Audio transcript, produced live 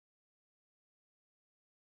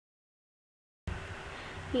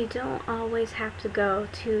You don't always have to go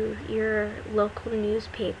to your local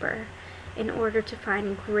newspaper in order to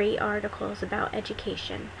find great articles about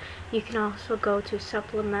education. You can also go to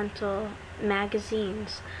supplemental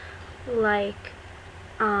magazines like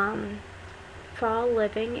Fall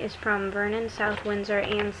Living is from Vernon, South Windsor,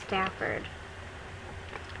 and Stafford.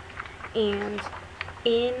 And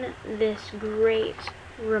in this great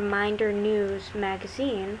Reminder News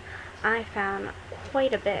magazine, I found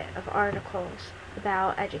quite a bit of articles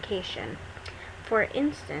about education. For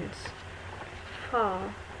instance,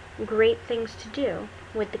 fall, great things to do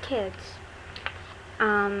with the kids.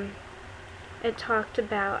 It talked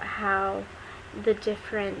about how the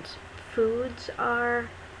different foods are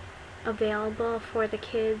available for the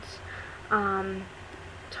kids.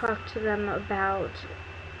 Talk to them about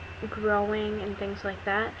growing and things like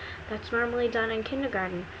that. That's normally done in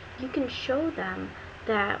kindergarten. You can show them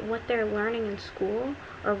that what they're learning in school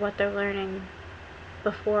or what they're learning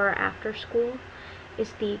before or after school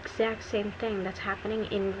is the exact same thing that's happening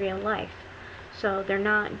in real life. So they're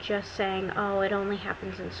not just saying, oh, it only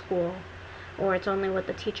happens in school, or it's only what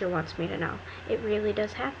the teacher wants me to know. It really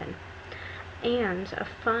does happen. And a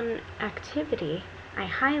fun activity I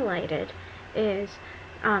highlighted is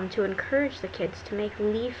to encourage the kids to make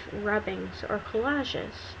leaf rubbings or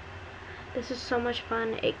collages. This is so much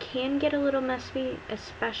fun. It can get a little messy,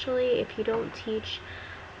 especially if you don't teach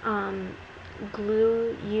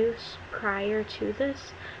glue use prior to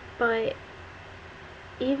this, but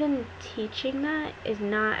even teaching that is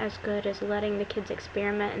not as good as letting the kids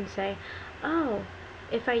experiment and say, oh,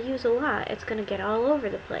 if I use a lot, it's going to get all over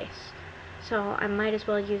the place, so I might as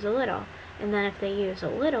well use a little. And then if they use a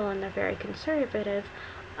little and they're very conservative,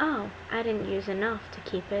 oh, I didn't use enough to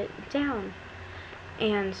keep it down.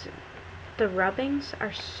 And the rubbings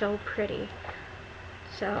are so pretty,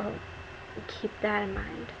 so keep that in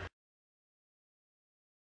mind.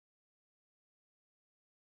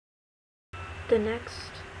 The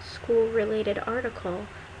next school-related article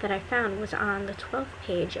that I found was on the 12th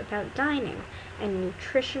page about dining and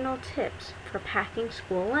nutritional tips for packing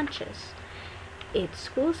school lunches. It's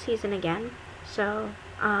school season again, so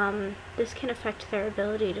this can affect their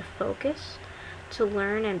ability to focus, to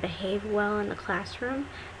learn and behave well in the classroom,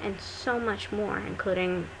 and so much more,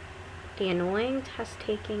 including the annoying test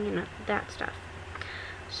taking and that stuff.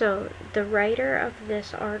 So the writer of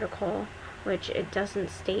this article, which it doesn't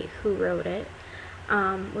state who wrote it,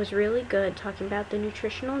 was really good, talking about the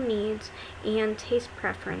nutritional needs and taste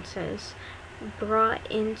preferences brought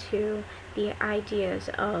into the ideas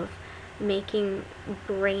of making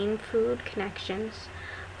brain food connections,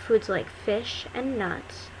 foods like fish and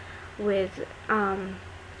nuts with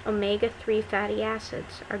omega-3 fatty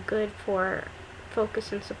acids are good for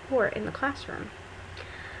focus and support in the classroom.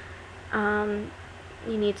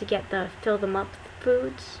 You need to get the fill them up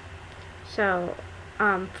foods, so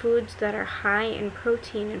foods that are high in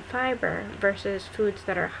protein and fiber versus foods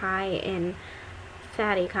that are high in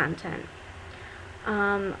fatty content.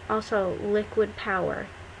 Also, liquid power.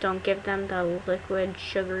 Don't give them the liquid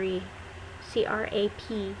sugary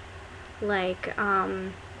CRAP like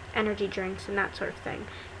energy drinks and that sort of thing.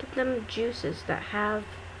 Give them juices that have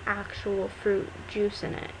actual fruit juice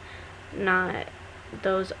in it, not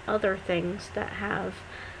those other things that have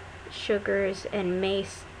sugars and may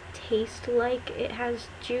taste like it has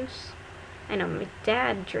juice. I know my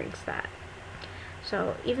dad drinks that.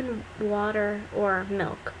 So even water or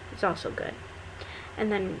milk is also good.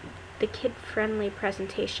 And then the kid-friendly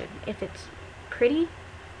presentation. If it's pretty,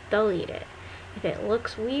 they'll eat it. If it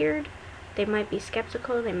looks weird, they might be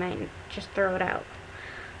skeptical, they might just throw it out.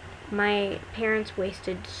 My parents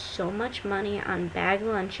wasted so much money on bag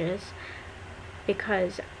lunches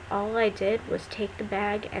because all I did was take the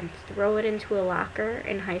bag and throw it into a locker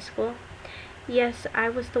in high school. Yes, I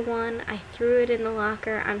was the one. I threw it in the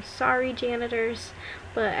locker. I'm sorry, janitors,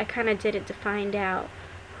 but I kind of did it to find out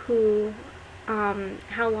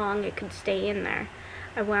how long it could stay in there.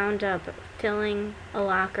 I wound up filling a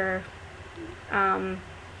locker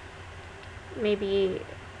maybe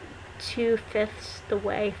 2/5 the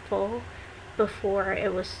way full before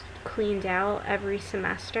it was cleaned out every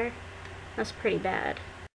semester. That's pretty bad.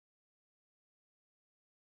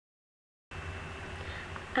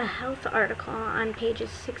 A health article on pages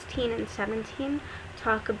 16 and 17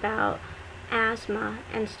 talk about asthma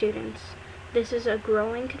and students. This is a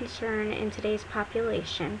growing concern in today's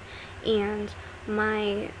population, and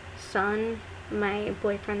my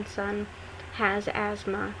boyfriend's son, has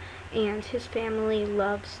asthma, and his family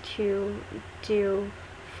loves to do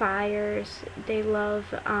fires. They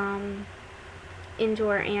love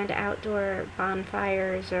indoor and outdoor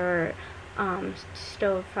bonfires or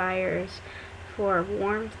stove fires for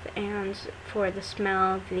warmth and for the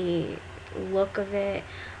smell, the look of it,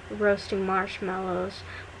 roasting marshmallows,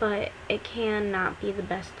 but it cannot be the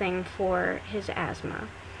best thing for his asthma.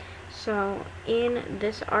 So in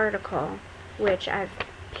this article, which I've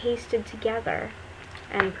pasted together,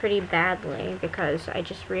 and pretty badly because I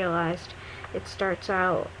just realized it starts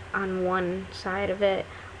out on one side of it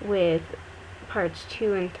with parts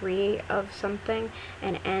 2 and 3 of something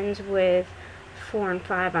and ends with 4 and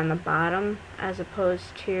 5 on the bottom, as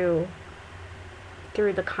opposed to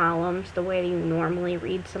through the columns the way you normally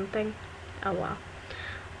read something. Oh well.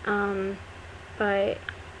 But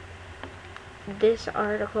this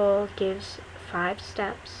article gives 5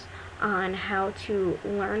 steps on how to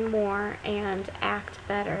learn more and act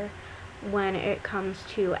better when it comes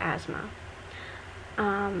to asthma.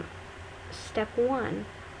 Step 1,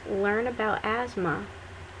 learn about asthma.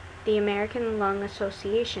 The American Lung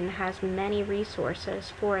Association has many resources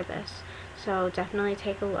for this, so definitely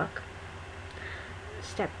take a look.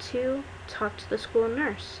 Step 2, talk to the school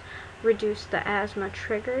nurse. Reduce the asthma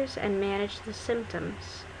triggers and manage the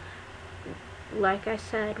symptoms. Like I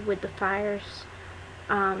said, with the fires,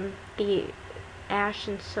 the ash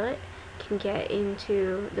and soot can get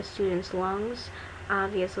into the students' lungs.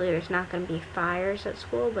 Obviously, there's not going to be fires at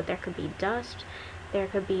school, but there could be dust. There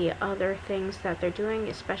could be other things that they're doing,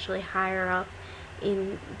 especially higher up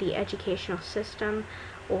in the educational system,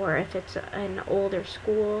 or if it's an older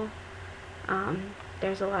school.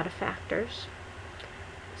 There's a lot of factors.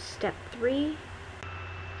 Step 3,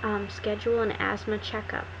 schedule an asthma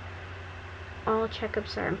checkup. All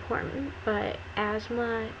checkups are important, but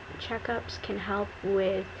asthma checkups can help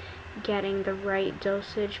with getting the right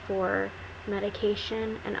dosage for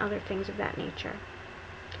medication and other things of that nature.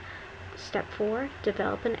 Step 4,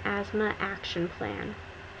 develop an asthma action plan.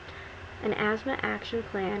 An asthma action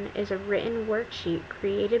plan is a written worksheet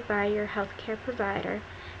created by your healthcare provider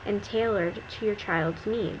and tailored to your child's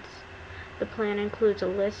needs. The plan includes a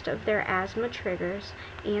list of their asthma triggers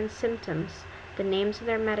and symptoms, the names of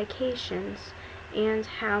their medications, and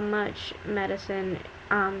how much medicine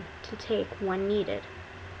to take when needed.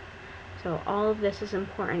 So all of this is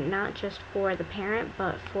important, not just for the parent,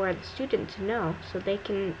 but for the student to know so they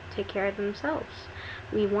can take care of themselves.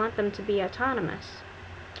 We want them to be autonomous.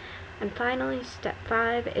 And finally, step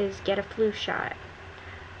 5 is get a flu shot.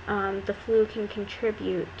 The flu can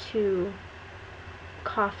contribute to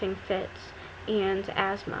coughing fits and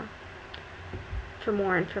asthma. For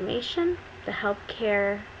more information, the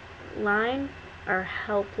healthcare line or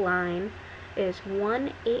helpline is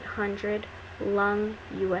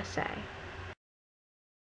 1-800-LUNG-USA.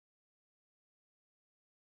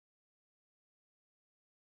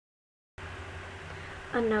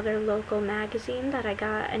 Another local magazine that I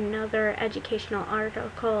got another educational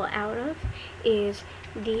article out of is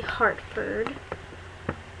The Hartford.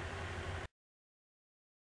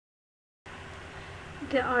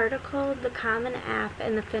 The article, The Common App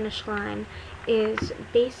and the Finish Line, is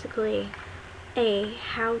basically a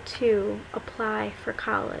how to apply for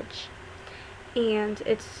college. And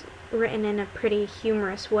it's written in a pretty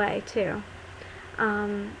humorous way, too.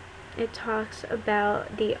 It talks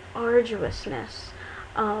about the arduousness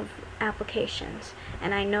of applications.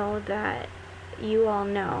 And I know that you all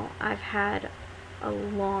know I've had a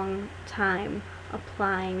long time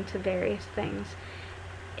applying to various things.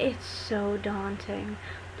 It's so daunting,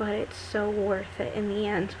 but it's so worth it in the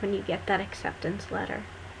end when you get that acceptance letter.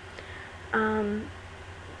 You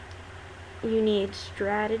need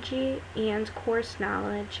strategy and course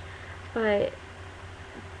knowledge, but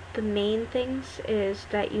the main things is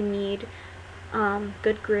that you need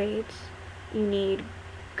good grades, you need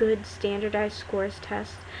good standardized scores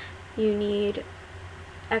tests, you need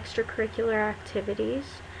extracurricular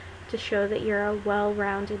activities to show that you're a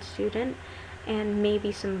well-rounded student, and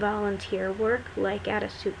maybe some volunteer work like at a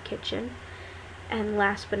soup kitchen. And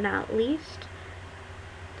last but not least,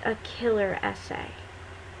 a killer essay.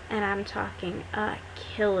 And I'm talking a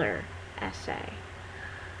killer essay.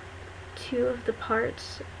 2 of the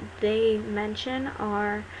parts they mention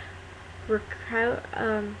are recount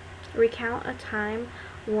a time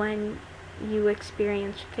when you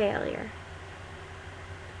experienced failure.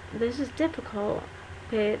 This is difficult,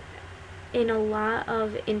 but in a lot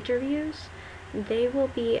of interviews, they will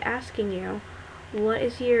be asking you, what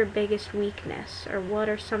is your biggest weakness, or what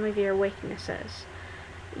are some of your weaknesses?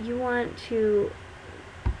 You want to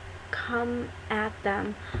come at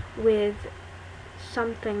them with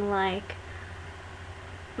something like,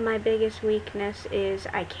 my biggest weakness is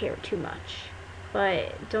I care too much.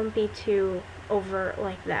 But don't be too overt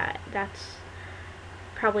like that. That's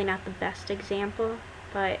probably not the best example,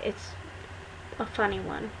 but it's a funny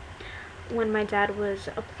one. when my dad was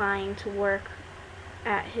applying to work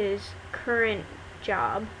at his current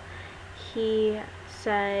job, he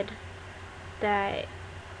said that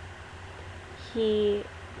he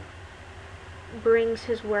brings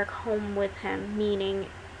his work home with him, meaning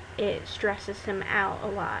it stresses him out a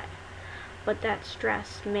lot. But that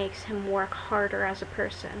stress makes him work harder as a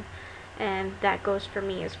person. And that goes for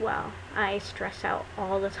me as well. I stress out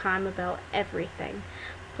all the time about everything.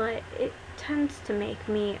 But it tends to make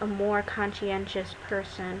me a more conscientious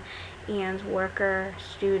person and worker,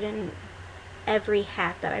 student, every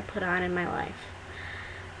hat that I put on in my life.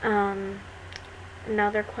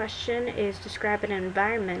 Another question is describe an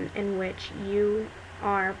environment in which you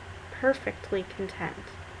are perfectly content.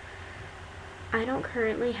 I don't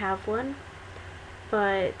currently have one,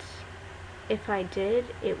 but if I did,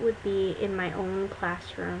 it would be in my own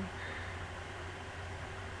classroom.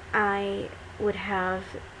 I would have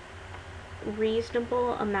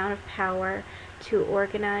reasonable amount of power to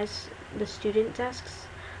organize the student desks,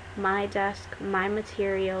 my desk, my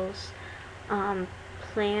materials,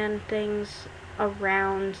 plan things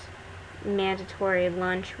around mandatory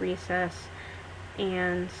lunch, recess,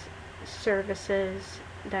 and services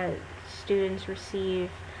that students receive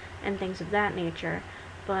and things of that nature.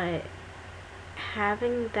 But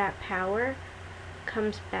having that power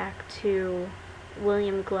comes back to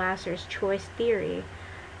William Glasser's choice theory,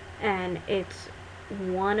 and it's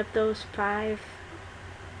one of those 5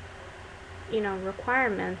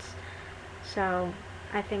 requirements. So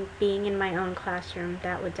I think being in my own classroom,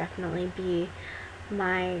 that would definitely be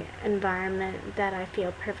my environment that I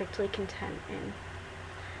feel perfectly content in.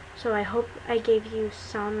 So I hope I gave you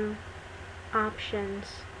some options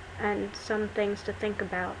and some things to think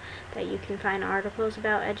about, that you can find articles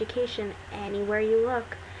about education anywhere you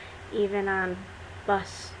look, even on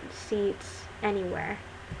bus seats, anywhere.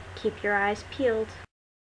 Keep your eyes peeled.